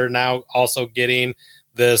anymore. They're now also getting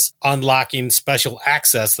this unlocking special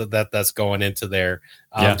access that's going into there.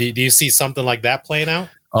 Do you see something like that playing out?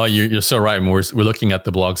 Oh, you're so right. We're looking at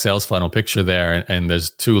the blog sales funnel picture there, and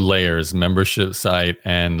there's two layers: membership site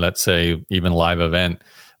and, let's say, even live event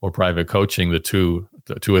or private coaching. The two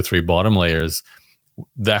or three bottom layers,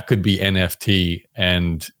 that could be NFT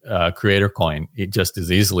and Creator Coin just as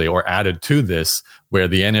easily, or added to this, where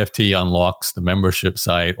the NFT unlocks the membership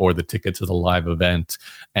site or the ticket to the live event,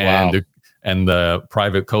 and and the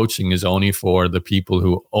private coaching is only for the people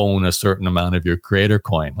who own a certain amount of your Creator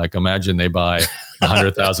Coin. Like imagine they buy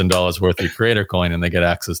 $100,000 worth of Creator Coin and they get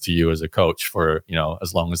access to you as a coach for,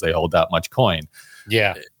 as long as they hold that much coin.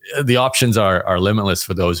 Yeah. The options are limitless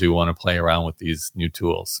for those who want to play around with these new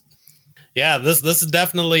tools. Yeah, this is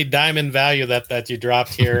definitely diamond value that you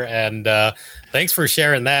dropped here. And thanks for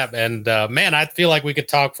sharing that. And man, I feel like we could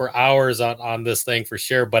talk for hours on this thing for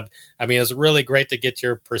sure. But I mean, it's really great to get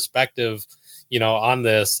your perspective, on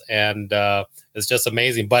this. And it's just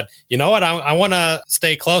amazing. But you know what? I want to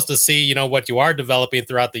stay close to see, what you are developing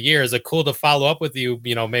throughout the year. Is it cool to follow up with you,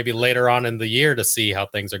 maybe later on in the year to see how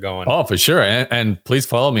things are going? Oh, for sure. And please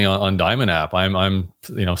follow me on Diamond app. I'm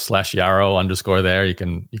 /Yaro_ there. You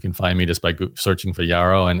can find me just by searching for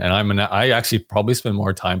Yaro. And I actually probably spend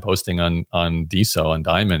more time posting on DeSo on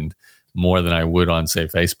Diamond more than I would on, say,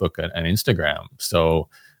 Facebook and Instagram. So,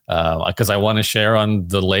 because I want to share on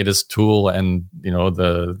the latest tool and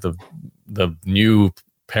the new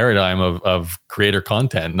paradigm of creator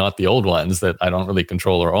content, not the old ones that I don't really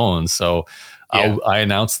control or own. So I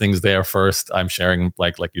announce things there first. I'm sharing,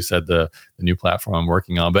 like you said, the new platform I'm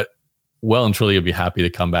working on. But well and truly, I'd be happy to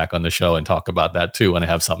come back on the show and talk about that too when I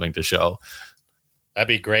have something to show. That'd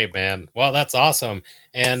be great, man. Well, that's awesome.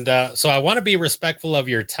 And so I want to be respectful of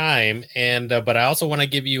your time, but I also want to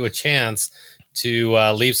give you a chance to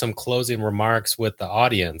leave some closing remarks with the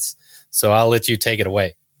audience. So I'll let you take it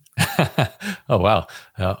away. Oh, wow.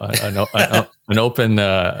 An open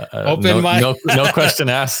no question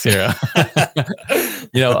asked here.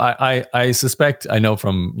 I suspect, I know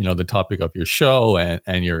from, the topic of your show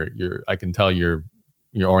and your I can tell your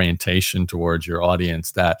orientation towards your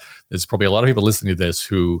audience, that there's probably a lot of people listening to this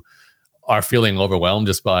who are feeling overwhelmed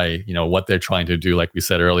just by, what they're trying to do, like we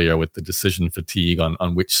said earlier, with the decision fatigue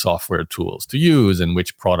on which software tools to use and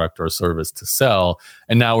which product or service to sell.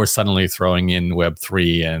 And now we're suddenly throwing in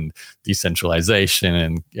Web3 and decentralization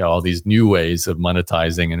and all these new ways of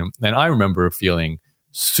monetizing. And I remember feeling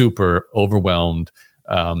super overwhelmed,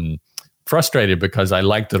 frustrated, because I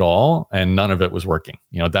liked it all and none of it was working.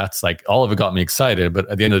 That's like, all of it got me excited, but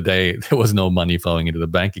at the end of the day, there was no money flowing into the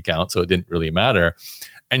bank account, so it didn't really matter.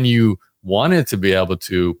 And you wanted to be able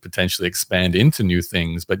to potentially expand into new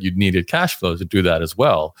things, but you needed cash flow to do that as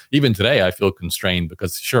well. Even today, I feel constrained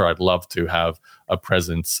because sure, I'd love to have a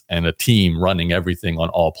presence and a team running everything on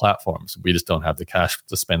all platforms. We just don't have the cash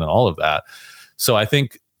to spend on all of that. So I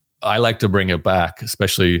think I like to bring it back,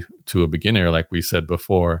 especially to a beginner, like we said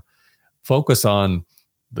before. Focus on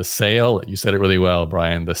the sale. You said it really well,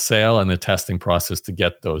 Brian, the sale and the testing process to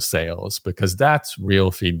get those sales, because that's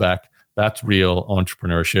real feedback. That's real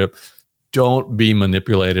entrepreneurship. Don't be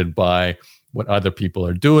manipulated by what other people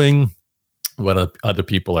are doing, what other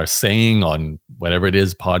people are saying on whatever it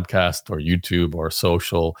is, podcast or YouTube or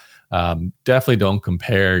social. Definitely don't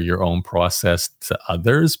compare your own process to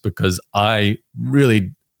others, because I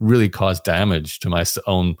really, really caused damage to my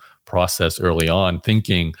own process early on,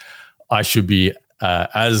 thinking I should be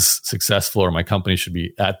as successful, or my company should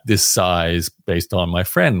be at this size based on my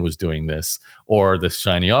friend was doing this, or this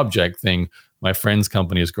shiny object thing. My friend's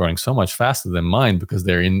company is growing so much faster than mine because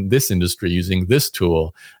they're in this industry using this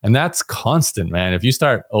tool. And that's constant, man. If you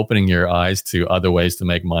start opening your eyes to other ways to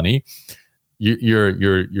make money,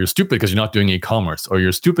 you're stupid because you're not doing e-commerce, or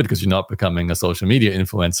you're stupid because you're not becoming a social media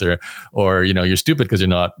influencer, or you're stupid because you're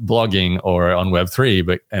not blogging or on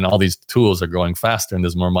Web3, and all these tools are growing faster and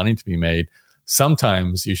there's more money to be made.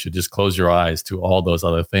 Sometimes you should just close your eyes to all those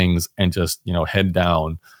other things and just head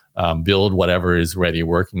down. Build whatever is ready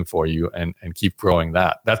working for you and keep growing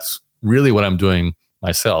that. That's really what I'm doing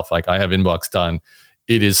myself. Like, I have Inbox Done.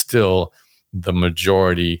 It is still the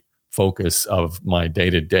majority focus of my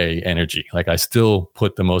day-to-day energy. Like, I still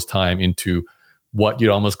put the most time into what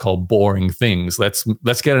you'd almost call boring things. Let's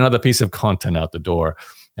get another piece of content out the door.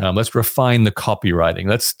 Let's refine the copywriting.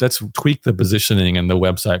 Let's tweak the positioning and the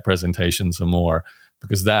website presentation some more,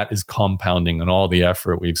 because that is compounding on all the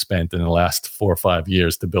effort we've spent in the last 4 or 5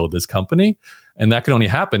 years to build this company. And that can only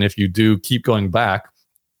happen if you do keep going back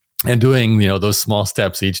and doing, those small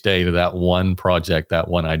steps each day to that one project, that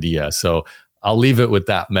one idea. So I'll leave it with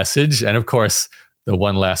that message. And of course, the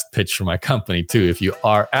one last pitch for my company too. If you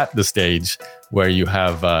are at the stage where you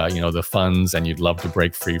have, the funds and you'd love to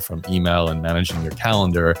break free from email and managing your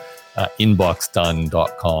calendar,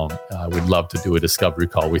 inboxdone.com. We'd love to do a discovery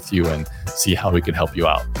call with you and see how we can help you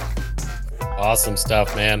out. Awesome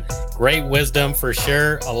stuff, man. Great wisdom for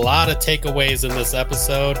sure. A lot of takeaways in this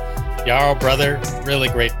episode. Yaro, brother, really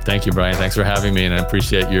great. Thank you, Brian. Thanks for having me, and I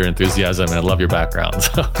appreciate your enthusiasm, and I love your background.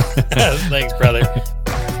 So. Thanks, brother.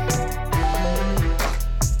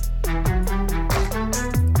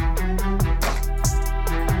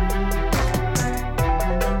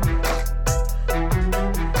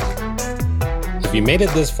 If you made it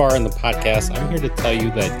this far in the podcast, I'm here to tell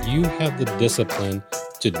you that you have the discipline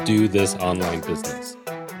to do this online business.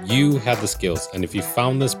 You have the skills. And if you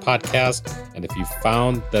found this podcast, and if you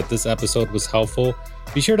found that this episode was helpful,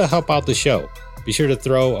 be sure to help out the show. Be sure to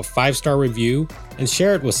throw a 5-star review and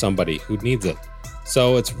share it with somebody who needs it.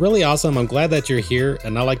 So it's really awesome. I'm glad that you're here,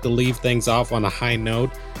 and I like to leave things off on a high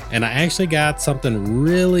note. And I actually got something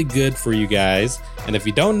really good for you guys. And if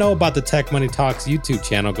you don't know about the Tech Money Talks YouTube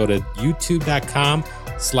channel, go to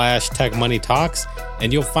youtube.com/Tech Money Talks,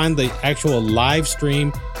 and you'll find the actual live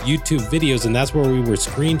stream YouTube videos. And that's where we were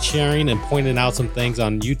screen sharing and pointing out some things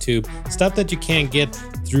on YouTube, stuff that you can't get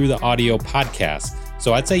through the audio podcast.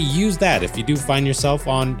 So I'd say use that. If you do find yourself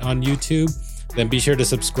on YouTube, then be sure to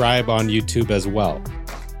subscribe on YouTube as well.